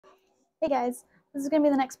Hey guys, this is going to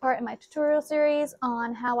be the next part in my tutorial series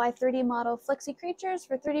on how I 3D model flexi creatures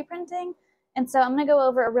for 3D printing. And so I'm going to go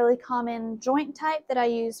over a really common joint type that I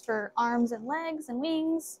use for arms and legs and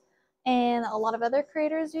wings and a lot of other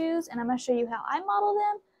creators use. And I'm going to show you how I model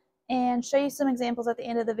them and show you some examples at the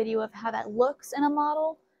end of the video of how that looks in a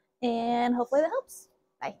model. And hopefully that helps.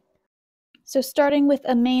 Bye. So starting with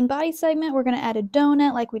a main body segment, we're going to add a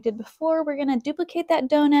donut like we did before. We're going to duplicate that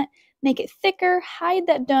donut, make it thicker, hide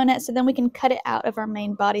that donut so then we can cut it out of our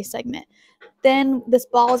main body segment. Then this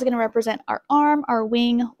ball is going to represent our arm, our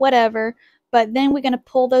wing, whatever, but then we're going to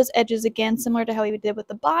pull those edges again similar to how we did with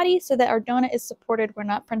the body so that our donut is supported, we're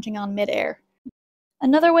not printing on midair.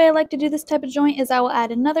 Another way I like to do this type of joint is I will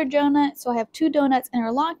add another donut, so I have two donuts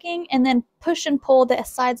interlocking, and then push and pull the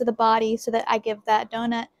sides of the body so that I give that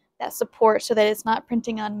donut that support so that it's not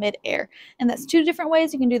printing on mid-air. And that's two different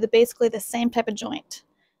ways you can do basically the same type of joint.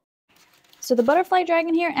 So the butterfly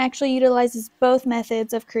dragon here actually utilizes both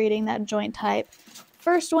methods of creating that joint type.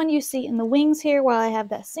 First one you see in the wings here while I have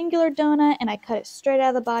that singular donut and I cut it straight out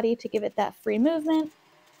of the body to give it that free movement.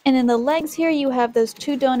 And in the legs here you have those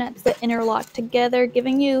two donuts that interlock together,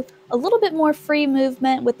 giving you a little bit more free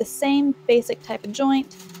movement with the same basic type of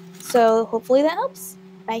joint. So hopefully that helps.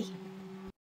 Bye.